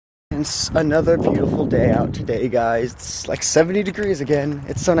Another beautiful day out today, guys. It's like 70 degrees again.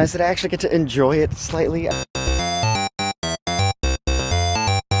 It's so nice that I actually get to enjoy it slightly.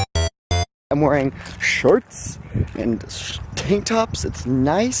 I'm wearing shorts and tank tops. It's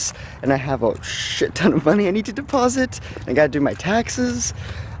nice, and I have a shit ton of money I need to deposit. I gotta do my taxes.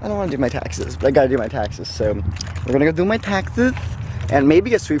 I don't want to do my taxes, but I gotta do my taxes. So we're gonna go do my taxes and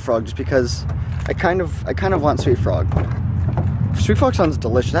maybe get sweet frog, just because I kind of want sweet frog. Sweet frog sounds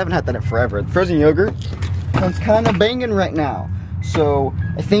delicious. I haven't had that in forever. The frozen yogurt sounds kind of banging right now. So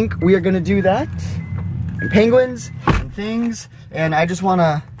I think we are gonna do that, and penguins and things. And I want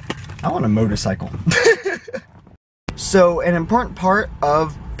a motorcycle. So an important part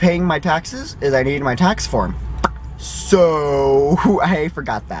of paying my taxes is I need my tax form. So I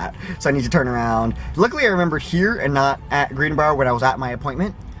forgot that. So I need to turn around. Luckily I remembered here and not at Greenbrier when I was at my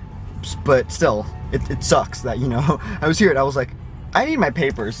appointment. But still, it sucks that, you know, I was here and I was like, I need my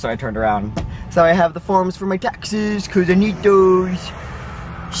papers, so I turned around. So I have the forms for my taxes, cause I need those.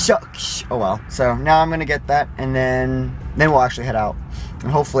 Sucks. Oh well. So now I'm gonna get that, and then we'll actually head out.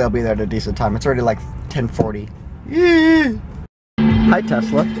 And hopefully I'll be there at a decent time. It's already like 10:40. Yeah. Hi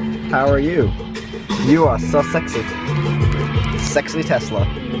Tesla, how are you? You are so sexy. Sexy Tesla.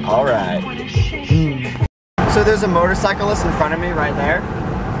 Alright. So there's a motorcyclist in front of me right there.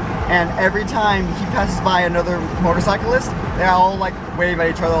 And every time he passes by another motorcyclist, they all like wave at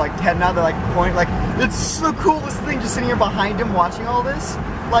each other, like heading out, they're like point, like, it's the coolest thing just sitting here behind him watching all this.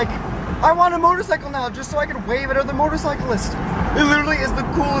 Like, I want a motorcycle now just so I can wave at other motorcyclists. It literally is the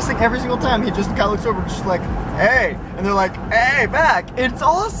coolest thing every single time. He just kind of looks over, just like, hey, and they're like, hey, back. It's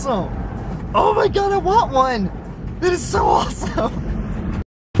awesome. Oh my god, I want one. It is so awesome.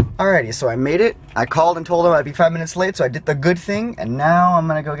 Alrighty, so I made it. I called and told him I'd be 5 minutes late, so I did the good thing, and now I'm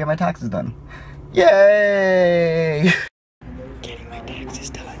gonna go get my taxes done. Yay! Getting my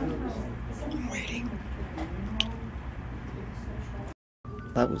taxes done. I'm waiting.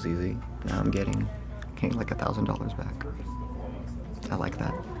 That was easy. Now I'm getting like $1,000 back. I like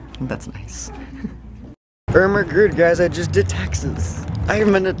that. That's nice. Irma good, guys. I just did taxes. I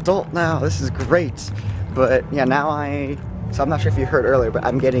am an adult now. This is great. But yeah, now so I'm not sure if you heard earlier, but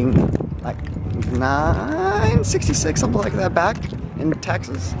I'm getting like $9.66, something like that, back in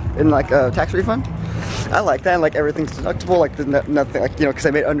taxes, in like a tax refund. I like that, and like everything's deductible, like nothing, like, you know, because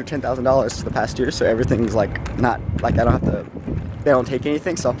I made under $10,000 the past year, so everything's like not, like I don't have to, they don't take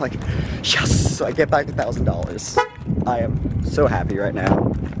anything, so I'm like, yes, so I get back $1,000. I am so happy right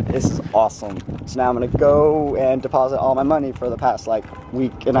now. This is awesome. So now I'm gonna go and deposit all my money for the past like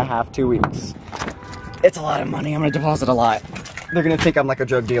week and a half, 2 weeks. It's a lot of money. I'm gonna deposit a lot. They're gonna think I'm like a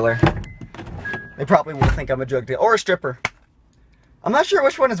drug dealer. They probably will think I'm a drug dealer or a stripper. I'm not sure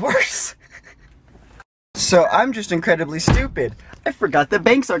which one is worse. So I'm just incredibly stupid. I forgot that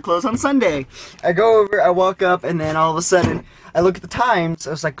banks are closed on Sunday. I go over, I walk up, and then all of a sudden I look at the times.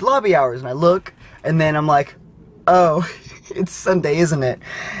 I was like, lobby hours, and I look, and then I'm like, oh, it's Sunday, isn't it?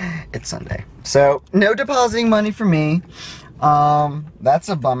 It's Sunday. So no depositing money for me. That's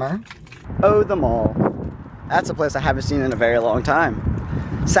a bummer. Oh, the mall. That's a place I haven't seen in a very long time.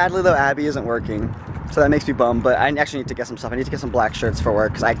 Sadly though, Abby isn't working, so that makes me bummed, but I actually need to get some stuff. I need to get some black shirts for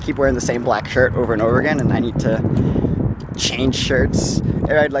work, because I keep wearing the same black shirt over and over again, and I need to change shirts.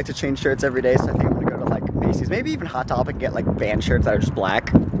 I'd like to change shirts every day, so I think I'm gonna go to like Macy's, maybe even Hot Topic, and get like band shirts that are just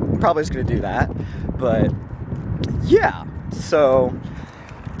black. Probably just gonna do that, but yeah, so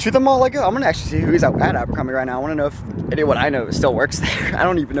to the mall I go. I'm gonna actually see who's at Abercrombie right now. I wanna know if anyone I know still works there. I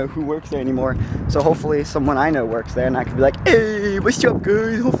don't even know who works there anymore. So hopefully someone I know works there, and I can be like, hey, what's up,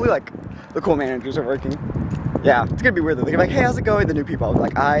 guys? Hopefully like the cool managers are working. Yeah, it's gonna be weird though. They're gonna be like, hey, how's it going? The new people. I'll be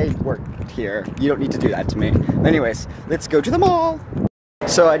like, I work here. You don't need to do that to me. Anyways, let's go to the mall.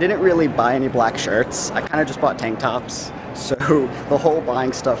 So I didn't really buy any black shirts. I kind of just bought tank tops. So the whole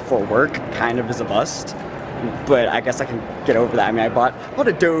buying stuff for work kind of is a bust. But I guess I can get over that. I mean, I bought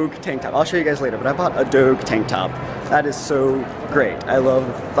a Doge tank top. I'll show you guys later, but I bought a Doge tank top. That is so great. I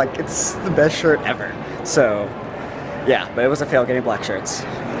love, like, it's the best shirt ever. So, yeah, but it was a fail getting black shirts.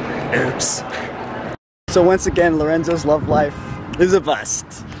 Oops. So once again, Lorenzo's love life is a bust.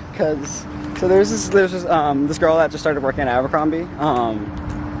 So there's this girl that just started working at Abercrombie.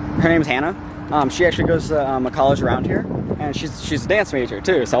 Her name's Hannah. She actually goes to a college around here, and she's a dance major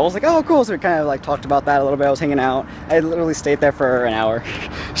too. So I was like, oh cool. So we kind of like talked about that a little bit. I was hanging out. I literally stayed there for an hour.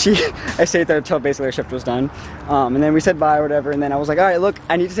 I stayed there until basically her shift was done. And then we said bye or whatever. And then I was like, all right, look,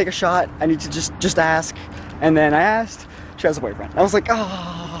 I need to take a shot. I need to just ask. And then I asked. She has a boyfriend. I was like,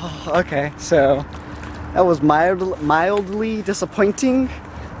 oh, okay. So that was mildly disappointing,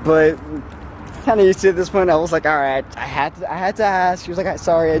 but kind of used to it at this point. I was like, all right, I had to ask. She was like,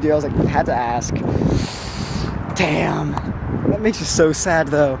 sorry, I do. I was like, I had to ask. Damn, that makes you so sad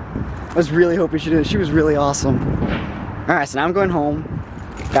though. I was really hoping she did. She was really awesome. All right, so now I'm going home.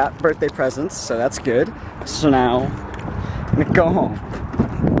 Got birthday presents, so that's good. So now I'm gonna go home.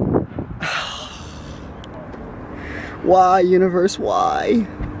 Why, universe, why?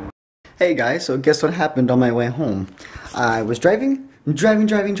 Hey guys, so guess what happened on my way home? I was driving,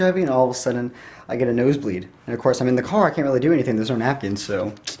 and all of a sudden I get a nosebleed. And of course I'm in the car, I can't really do anything, there's no napkins,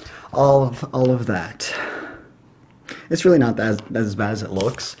 so all of that. It's really not as bad as it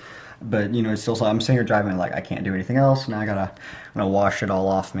looks, but you know, it's still, so I'm sitting here driving like I can't do anything else. Now I'm gonna wash it all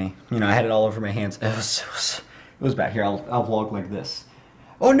off me. You know, I had it all over my hands. It was bad. Here, I'll vlog like this.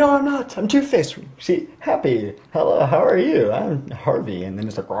 Oh no, I'm not. I'm two-faced. See, happy. Hello, how are you? I'm Harvey. And then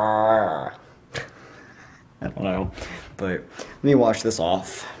it's like, rawr. I don't know. But let me wash this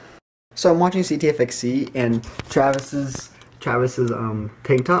off. So I'm watching CTFXC and Travis's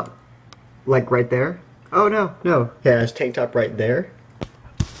tank top, like right there. Oh no. Yeah, his tank top right there.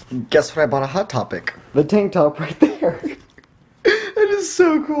 And guess what? I bought a Hot Topic. The tank top right there. It is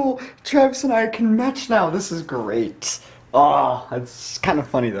so cool. Travis and I can match now. This is great. Oh, it's kind of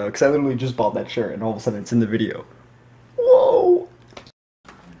funny though, because I literally just bought that shirt and all of a sudden it's in the video. Whoa!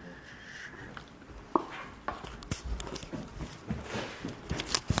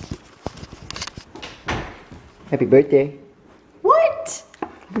 Happy birthday. What?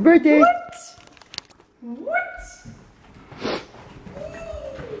 Happy birthday. What?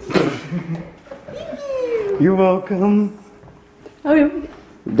 You're welcome. Okay.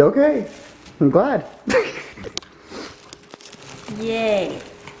 Okay. I'm glad. Yay.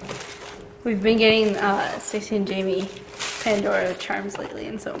 We've been getting Stacey and Jamie Pandora charms lately,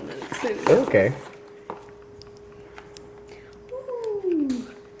 and so I'm really excited. Okay. Ooh.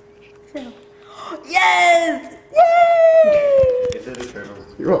 So. Yes! Yay!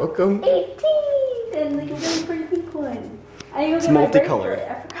 You're welcome. 18! And like a really pretty pink one. It's multicolored.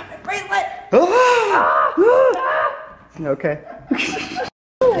 I forgot my bracelet! Okay.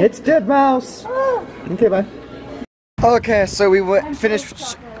 It's dead mouse. Okay, bye. Okay, so we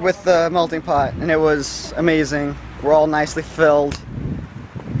finished with the melting pot, and it was amazing. We're all nicely filled.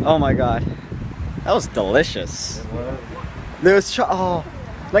 Oh my god, that was delicious. There was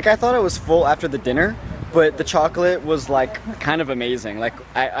like I thought it was full after the dinner, but the chocolate was like kind of amazing. Like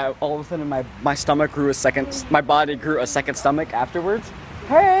I all of a sudden my stomach grew my body grew a second stomach afterwards.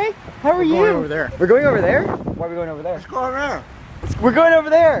 Hey, how are you? We're going over there. We're going over there? Why are we going over there? Let's go over there. We're going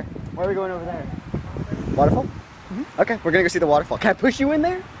over there. Why are we going over there? Waterfall? Okay, we're gonna go see the waterfall. Can I push you in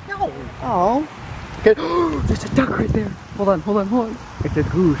there? No. Oh. Okay. There's a duck right there. Hold on. It's a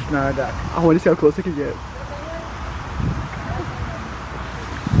goose, not a duck. I want to see how close I can get.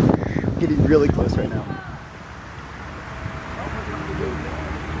 I'm getting really close right now.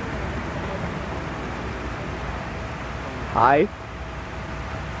 Hi.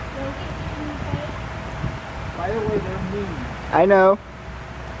 By the way, they're mean. I know.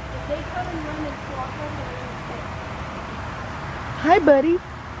 Hi, buddy.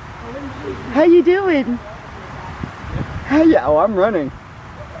 How you doing? Hey, oh, I'm running.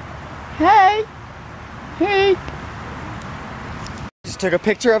 Hey. Just took a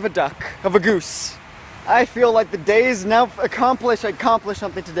picture of a duck, of a goose. I feel like the day is now accomplished. I accomplished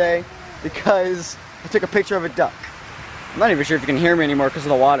something today because I took a picture of a duck. I'm not even sure if you can hear me anymore because of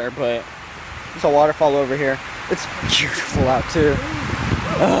the water, but there's a waterfall over here. It's beautiful out too.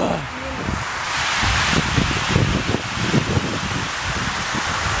 Ugh.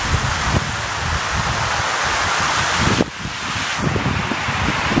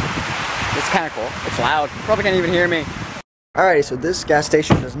 It's kind of cool. It's loud. You probably can't even hear me. Alrighty, so this gas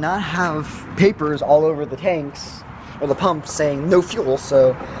station does not have papers all over the tanks or the pumps saying no fuel,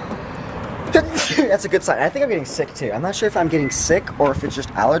 so that's a good sign. I think I'm getting sick too. I'm not sure if I'm getting sick or if it's just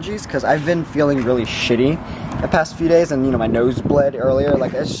allergies, because I've been feeling really shitty the past few days, and you know, my nose bled earlier.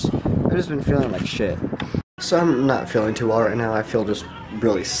 Like I've just been feeling like shit. So I'm not feeling too well right now. I feel just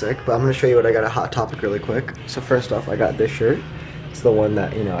really sick, but I'm gonna show you what I got at Hot Topic really quick. So first off, I got this shirt. It's the one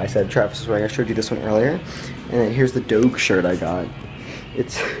that, you know, I said Travis was wearing. I showed you this one earlier. And then here's the Doge shirt I got.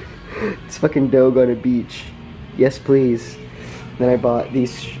 It's fucking Doge on a beach. Yes, please. Then I bought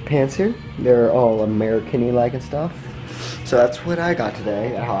these pants here. They're all American-y like and stuff. So that's what I got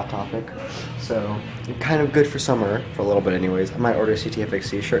today at Hot Topic. So kind of good for summer for a little bit anyways. I might order a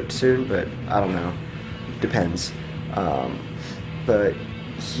CTFXC shirt soon, but I don't know. Depends. But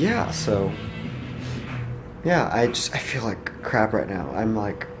yeah, so yeah, I feel like crap right now. I'm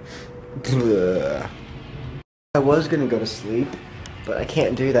like, bleh. I was gonna go to sleep, But I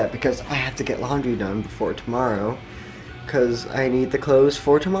can't do that because I have to get laundry done before tomorrow. Because I need the clothes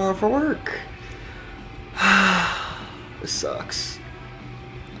for tomorrow for work. This sucks.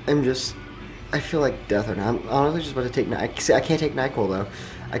 I feel like death right now. I'm honestly just about to take see, I can't take NyQuil though.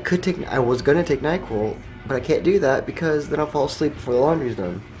 I was gonna take NyQuil, but I can't do that because then I'll fall asleep before the laundry's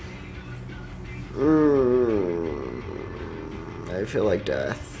done. I feel like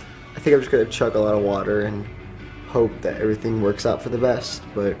death. I think I'm just gonna chug a lot of water and hope that everything works out for the best,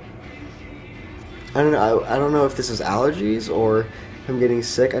 but I don't know. I don't know if this is allergies or I'm getting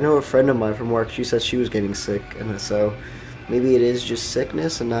sick. I know a friend of mine from work, she said she was getting sick, and so maybe it is just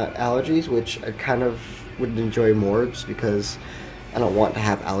sickness and not allergies, which I kind of would enjoy more just because I don't want to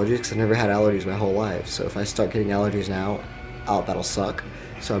have allergies because I've never had allergies my whole life. So if I start getting allergies now, that'll suck.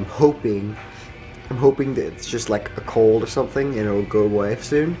 So I'm hoping that it's just like a cold or something and it'll go away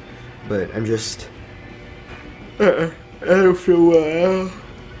soon. But I'm just I don't feel well.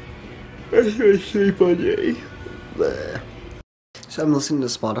 I should sleep all day. Bleh. So I'm listening to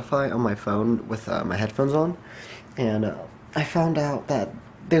Spotify on my phone with my headphones on, and I found out that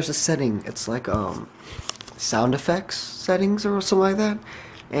there's a setting. It's like sound effects settings or something like that,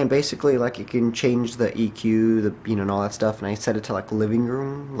 and basically like you can change the EQ, and all that stuff. And I set it to like living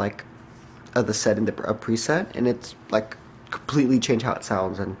room, like the setting, a preset, and it's like completely change how it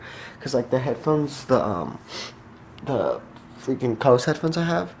sounds. And because like the headphones, the freaking Bose headphones I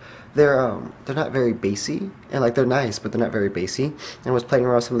have, they're not very bassy, and like they're nice, but they're not very bassy. And I was playing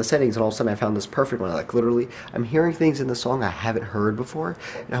around with some of the settings, and all of a sudden I found this perfect one. Like literally, I'm hearing things in the song I haven't heard before,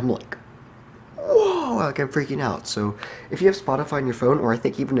 and I'm like, whoa! Like I'm freaking out. So if you have Spotify on your phone, or I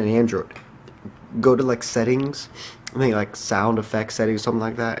think even an Android, go to like settings, I think like sound effects settings, something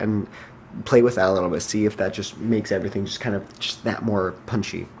like that, and play with that a little bit. See if that just makes everything just kind of just that more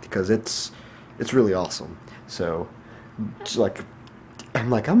punchy, because it's really awesome. So just like I'm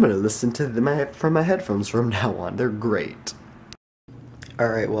gonna listen to from my headphones from now on. They're great.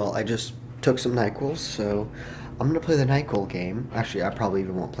 Alright, well, I just took some NyQuil, so I'm gonna play the NyQuil game. Actually, I probably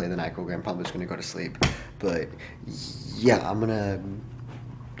even won't play the NyQuil game. I'm probably just gonna go to sleep. But yeah, I'm gonna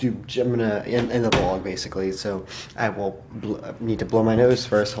end the vlog basically. So I will need to blow my nose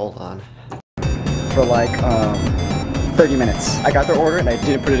first. Hold on. For like 30 minutes. I got their order and I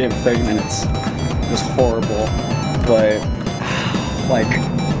didn't put it in for 30 minutes. It was horrible, but like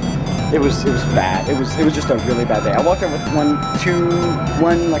it was bad. It was just a really bad day. I walked in with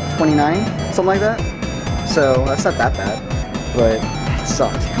 129, something like that. So that's not that bad, but it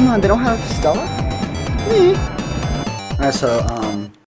sucks. Come on, they don't have Stella? Me. Alright, so